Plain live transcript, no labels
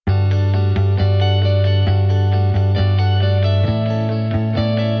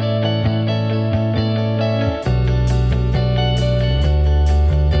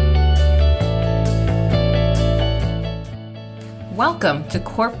Welcome to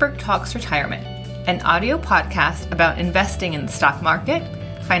Corporate Talks Retirement, an audio podcast about investing in the stock market,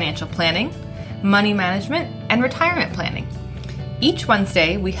 financial planning, money management, and retirement planning. Each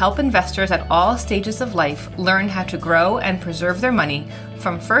Wednesday, we help investors at all stages of life learn how to grow and preserve their money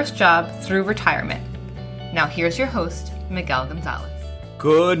from first job through retirement. Now here's your host, Miguel Gonzalez.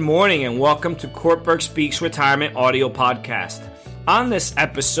 Good morning and welcome to Kortberg Speaks Retirement Audio Podcast. On this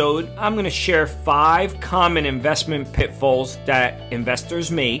episode, I'm going to share 5 common investment pitfalls that investors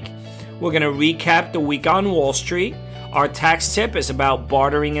make. We're going to recap the week on Wall Street. Our tax tip is about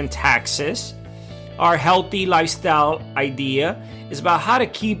bartering and taxes. Our healthy lifestyle idea is about how to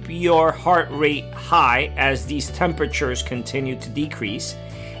keep your heart rate high as these temperatures continue to decrease,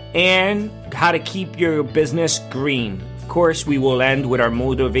 and how to keep your business green. Of course, we will end with our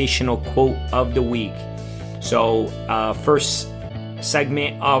motivational quote of the week. So, first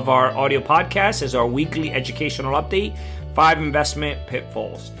segment of our audio podcast is our weekly educational update, 5 investment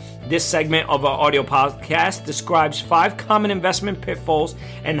pitfalls. This segment of our audio podcast describes 5 common investment pitfalls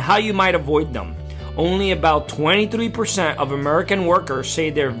and how you might avoid them. Only about 23% of American workers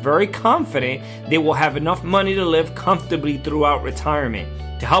say they're very confident they will have enough money to live comfortably throughout retirement.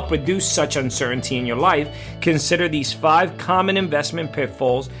 To help reduce such uncertainty in your life, consider these 5 common investment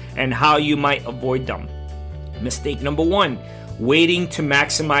pitfalls and how you might avoid them. Mistake number 1. Waiting to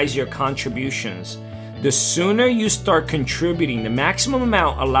maximize your contributions. The sooner you start contributing the maximum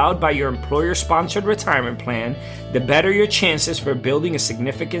amount allowed by your employer-sponsored retirement plan, the better your chances for building a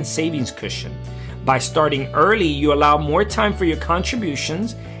significant savings cushion. By starting early, you allow more time for your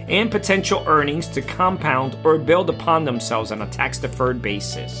contributions and potential earnings to compound or build upon themselves on a tax-deferred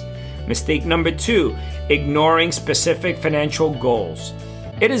basis. Mistake number 2, ignoring specific financial goals.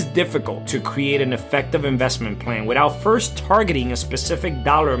 It is difficult to create an effective investment plan without first targeting a specific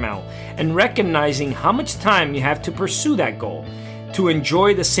dollar amount and recognizing how much time you have to pursue that goal. To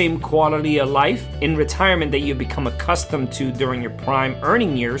enjoy the same quality of life in retirement that you become accustomed to during your prime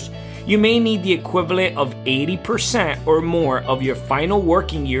earning years, you may need the equivalent of 80% or more of your final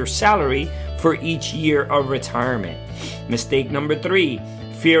working year salary for each year of retirement. Mistake number 3,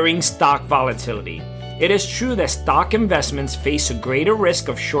 fearing stock volatility. It is true that stock investments face a greater risk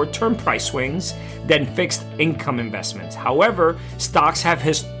of short-term price swings than fixed income investments. However, stocks have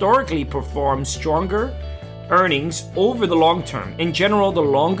historically performed stronger earnings over the long term. In general, the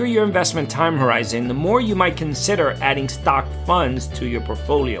longer your investment time horizon, the more you might consider adding stock funds to your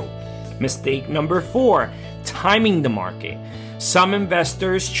portfolio. Mistake number 4, timing the market. Some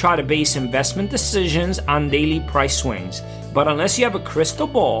investors try to base investment decisions on daily price swings, but unless you have a crystal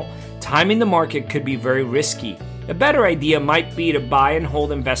ball, timing the market could be very risky. A better idea might be to buy and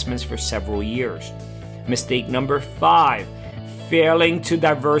hold investments for several years. Mistake number 5, failing to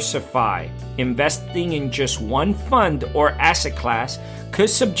diversify. Investing in just one fund or asset class could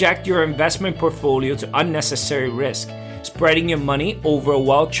subject your investment portfolio to unnecessary risk. Spreading your money over a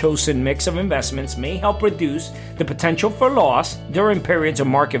well-chosen mix of investments may help reduce the potential for loss during periods of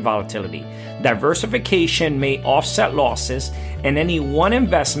market volatility. Diversification may offset losses in any one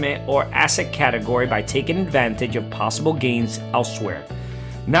investment or asset category by taking advantage of possible gains elsewhere.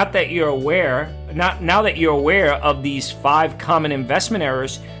 Now that you're aware of these 5 common investment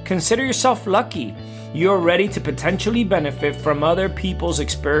errors, consider yourself lucky. You're ready to potentially benefit from other people's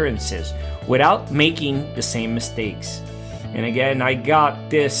experiences without making the same mistakes. And again, I got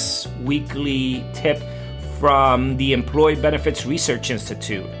this weekly tip from the Employee Benefits Research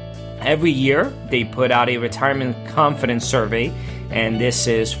Institute. Every year, they put out a retirement confidence survey, and this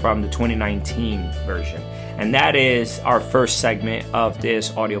is from the 2019 version. And that is our first segment of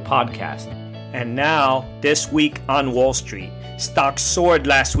this audio podcast. And now, this week on Wall Street. Stocks soared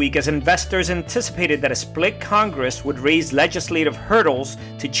last week as investors anticipated that a split Congress would raise legislative hurdles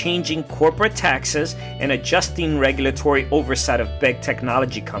to changing corporate taxes and adjusting regulatory oversight of big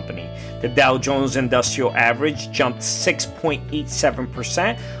technology company. The Dow Jones Industrial Average jumped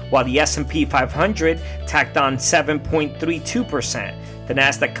 6.87%, while the S&P 500 tacked on 7.32%. The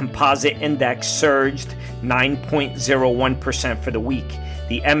Nasdaq Composite Index surged 9.01% for the week.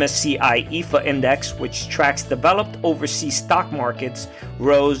 The MSCI EAFE Index, which tracks developed overseas stock markets,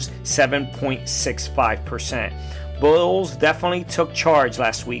 rose 7.65%. Bulls definitely took charge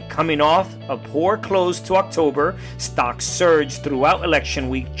last week. Coming off a poor close to October, stocks surged throughout election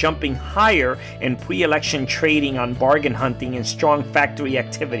week, jumping higher in pre-election trading on bargain hunting and strong factory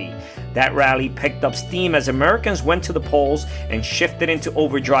activity. That rally picked up steam as Americans went to the polls and shifted into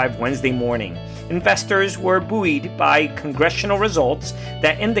overdrive Wednesday morning. Investors were buoyed by congressional results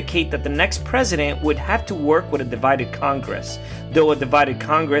that indicate that the next president would have to work with a divided Congress. Though a divided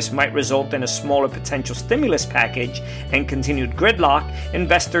Congress might result in a smaller potential stimulus package and continued gridlock,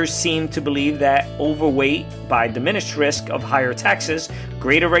 investors seem to believe that overweight by diminished risk of higher taxes,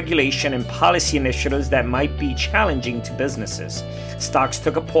 greater regulation, and policy initiatives that might be challenging to businesses. Stocks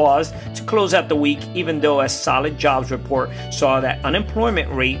took a pause to close out the week, even though a solid jobs report saw that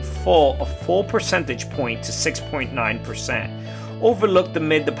unemployment rate fall a full percentage point to 6.9%. Overlooked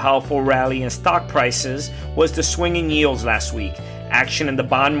amid the powerful rally in stock prices was the swing in yields last week. Action in the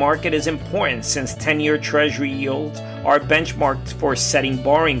bond market is important since 10-year Treasury yields are benchmarked for setting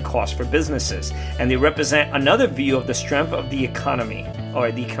borrowing costs for businesses, and they represent another view of the strength of the economy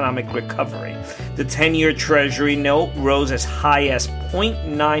or the economic recovery. The 10-year Treasury note rose as high as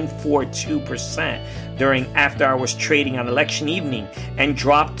 0.942% during after-hours trading on election evening and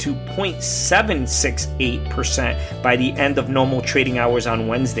dropped to 0.768% by the end of normal trading hours on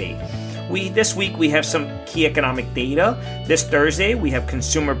Wednesday. This week we have some key economic data. This Thursday we have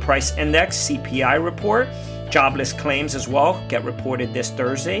Consumer Price Index CPI report. Jobless claims as well get reported this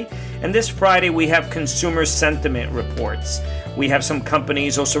Thursday. And this Friday we have consumer sentiment reports. We have some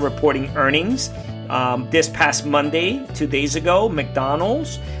companies also reporting earnings. This past Monday, 2 days ago,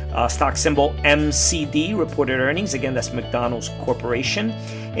 McDonald's, stock symbol MCD, reported earnings. Again, that's McDonald's Corporation.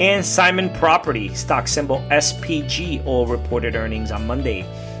 And Simon Property, stock symbol SPG, all reported earnings on Monday.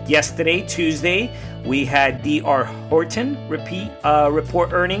 Yesterday, Tuesday, we had D.R. Horton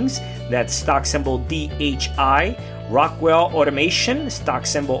report earnings. That's stock symbol DHI. Rockwell Automation, stock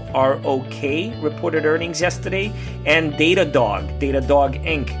symbol ROK, reported earnings yesterday. And Datadog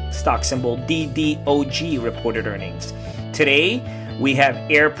Inc., stock symbol DDOG, reported earnings. Today, we have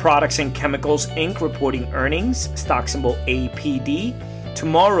Air Products and Chemicals Inc. reporting earnings, stock symbol APD.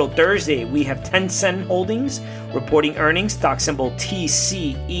 Tomorrow, Thursday, we have Tencent Holdings reporting earnings, stock symbol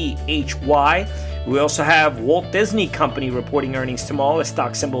TCEHY. We also have Walt Disney Company reporting earnings tomorrow,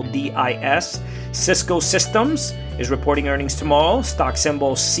 stock symbol DIS. Cisco Systems is reporting earnings tomorrow, stock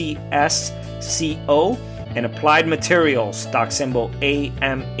symbol CSCO. And Applied Materials, stock symbol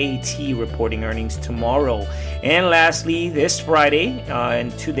AMAT, reporting earnings tomorrow. And lastly, this Friday,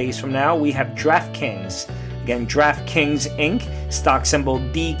 and 2 days from now, we have DraftKings. Again, DraftKings Inc., stock symbol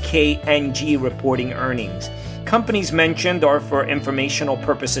DKNG, reporting earnings. Companies mentioned are for informational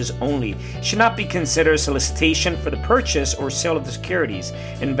purposes only. Should not be considered solicitation for the purchase or sale of the securities.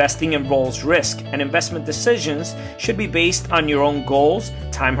 Investing involves risk, and investment decisions should be based on your own goals,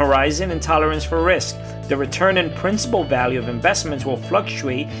 time horizon, and tolerance for risk. The return and principal value of investments will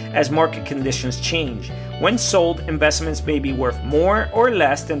fluctuate as market conditions change. When sold, investments may be worth more or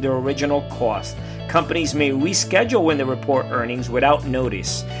less than their original cost. Companies may reschedule when they report earnings without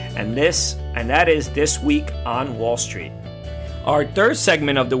notice. And that is this week on Wall Street. Our third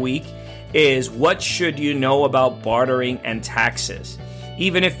segment of the week is what should you know about bartering and taxes.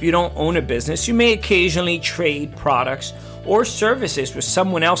 Even if you don't own a business, you may occasionally trade products or services with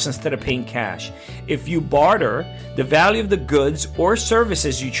someone else instead of paying cash. If you barter, the value of the goods or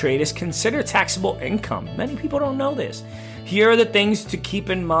services you trade is considered taxable income. Many people don't know this. Here are the things to keep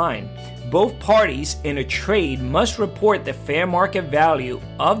in mind. Both parties in a trade must report the fair market value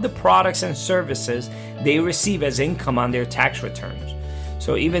of the products and services they receive as income on their tax returns.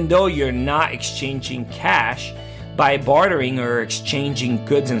 So even though you're not exchanging cash, by bartering or exchanging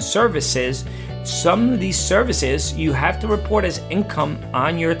goods and services, some of these services you have to report as income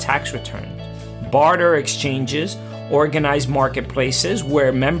on your tax returns. Barter exchanges, organized marketplaces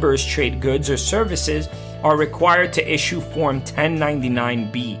where members trade goods or services, are required to issue Form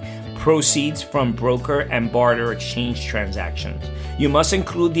 1099-B, proceeds from broker and barter exchange transactions. You must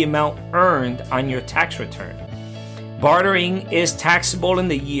include the amount earned on your tax return. Bartering is taxable in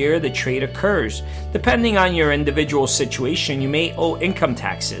the year the trade occurs. Depending on your individual situation, you may owe income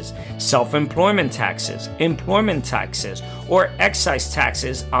taxes, self-employment taxes, employment taxes, or excise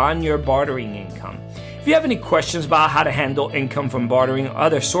taxes on your bartering income. If you have any questions about how to handle income from bartering or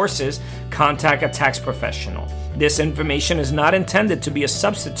other sources, contact a tax professional. This information is not intended to be a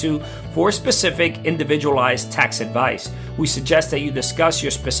substitute for specific individualized tax advice. We suggest that you discuss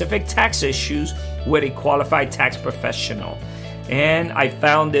your specific tax issues with a qualified tax professional. And I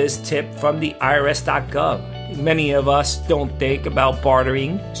found this tip from the IRS.gov. Many of us don't think about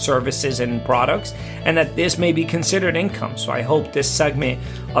bartering services and products, and that this may be considered income. So I hope this segment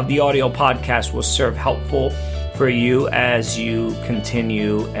of the audio podcast will serve helpful for you as you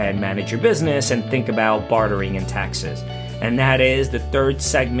continue and manage your business and think about bartering and taxes. and that is the third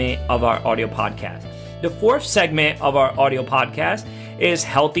segment of our audio podcast. The fourth segment of our audio podcast is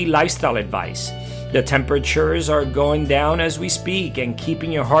healthy lifestyle advice. The temperatures are going down as we speak, and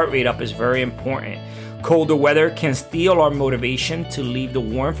keeping your heart rate up is very important. Colder weather can steal our motivation to leave the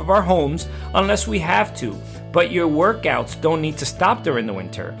warmth of our homes unless we have to, but your workouts don't need to stop during the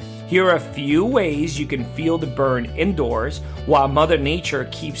winter. Here are a few ways you can feel the burn indoors while Mother Nature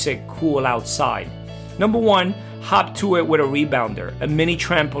keeps it cool outside. Number 1, hop to it with a rebounder, a mini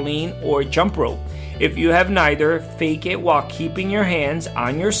trampoline, or jump rope. If you have neither, fake it while keeping your hands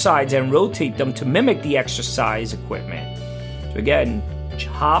on your sides and rotate them to mimic the exercise equipment. So again,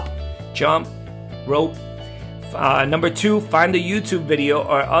 hop, jump, rope. Number 2, find a YouTube video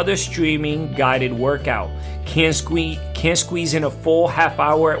or other streaming guided workout. Can't squeeze in a full half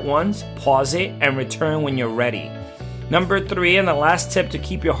hour at once? Pause it and return when you're ready. Number 3, and the last tip to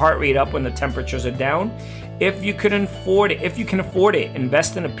keep your heart rate up when the temperatures are down, if you can afford it,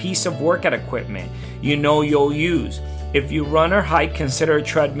 invest in a piece of workout equipment you know you'll use. If you run or hike, consider a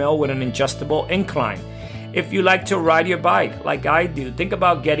treadmill with an adjustable incline. If you like to ride your bike, like I do, think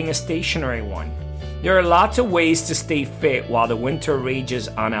about getting a stationary one. There are lots of ways to stay fit while the winter rages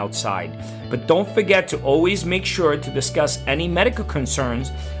on outside, but don't forget to always make sure to discuss any medical concerns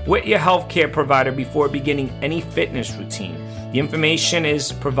with your healthcare provider before beginning any fitness routine. The information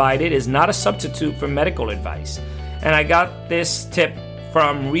is provided is not a substitute for medical advice. And I got this tip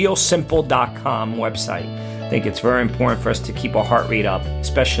from realsimple.com website. I think it's very important for us to keep our heart rate up,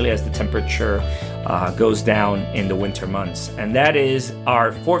 especially as the temperature goes down in the winter months. And that is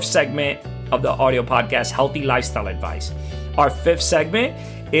our fourth segment of the audio podcast, Healthy Lifestyle Advice. Our fifth segment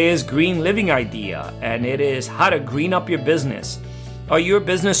is Green Living Idea, and it is how to green up your business. Are you a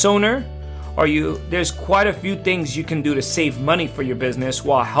business owner? There's quite a few things you can do to save money for your business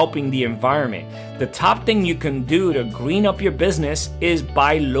while helping the environment. The top thing you can do to green up your business is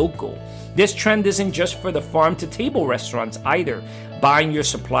buy local. This trend isn't just for the farm-to-table restaurants either. Buying your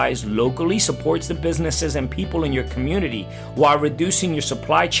supplies locally supports the businesses and people in your community while reducing your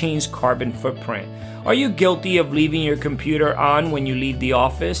supply chain's carbon footprint. Are you guilty of leaving your computer on when you leave the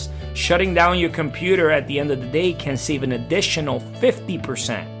office? Shutting down your computer at the end of the day can save an additional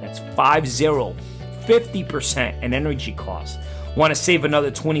 50%. That's 50% in energy costs. Want to save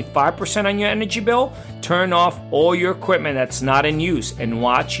another 25% on your energy bill? Turn off all your equipment that's not in use and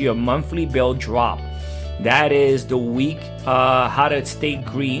watch your monthly bill drop. That is the week, how to stay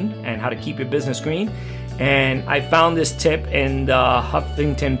green and how to keep your business green. And I found this tip in the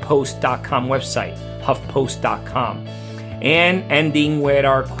HuffingtonPost.com website, HuffPost.com. And ending with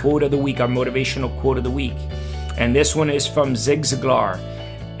our quote of the week, our motivational quote of the week. And this one is from Zig Ziglar.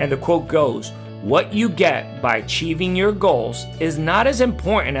 And the quote goes, "What you get by achieving your goals is not as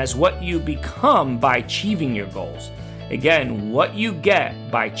important as what you become by achieving your goals." Again, what you get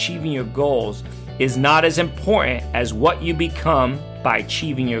by achieving your goals is not as important as what you become by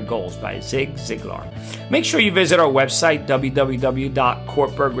achieving your goals, by Zig Ziglar. Make sure you visit our website,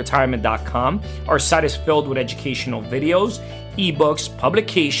 www.courtbergretirement.com. Our site is filled with educational videos, ebooks,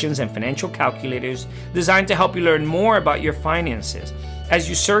 publications, and financial calculators designed to help you learn more about your finances. As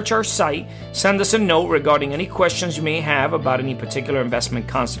you search our site, send us a note regarding any questions you may have about any particular investment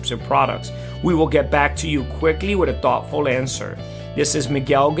concepts or products. We will get back to you quickly with a thoughtful answer. This is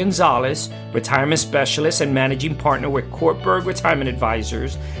Miguel Gonzalez, retirement specialist and managing partner with Courtberg Retirement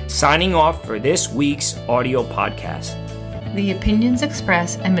Advisors, signing off for this week's audio podcast. The opinions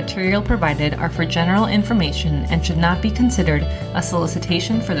expressed and material provided are for general information and should not be considered a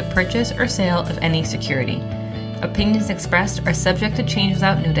solicitation for the purchase or sale of any security. Opinions expressed are subject to change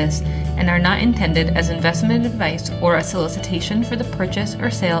without notice and are not intended as investment advice or a solicitation for the purchase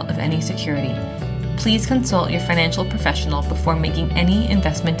or sale of any security. Please consult your financial professional before making any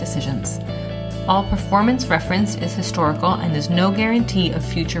investment decisions. All performance referenced is historical and is no guarantee of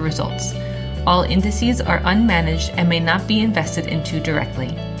future results. All indices are unmanaged and may not be invested into directly.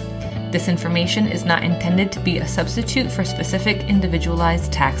 This information is not intended to be a substitute for specific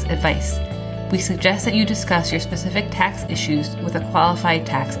individualized tax advice. We suggest that you discuss your specific tax issues with a qualified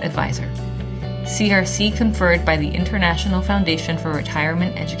tax advisor. CRC conferred by the International Foundation for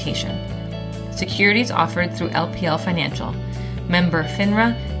Retirement Education. Securities offered through LPL Financial. Member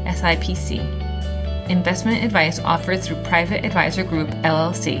FINRA SIPC. Investment advice offered through Private Advisor Group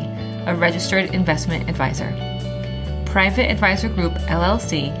LLC, a registered investment advisor. Private Advisor Group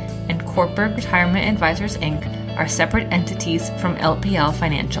LLC and Courtberg Retirement Advisors Inc. are separate entities from LPL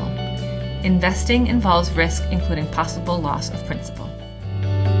Financial. Investing involves risk, including possible loss of principal.